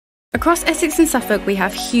Across Essex and Suffolk we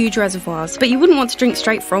have huge reservoirs, but you wouldn't want to drink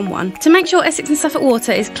straight from one. To make sure Essex and Suffolk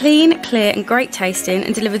water is clean, clear and great tasting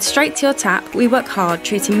and delivered straight to your tap, we work hard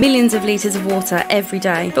treating millions of litres of water every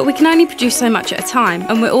day. But we can only produce so much at a time,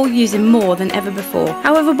 and we're all using more than ever before.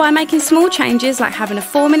 However, by making small changes like having a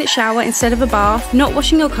 4-minute shower instead of a bath, not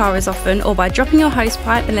washing your car as often, or by dropping your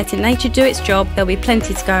hosepipe and letting nature do its job, there'll be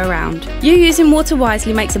plenty to go around. You using water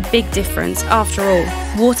wisely makes a big difference. After all,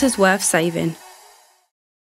 water's worth saving.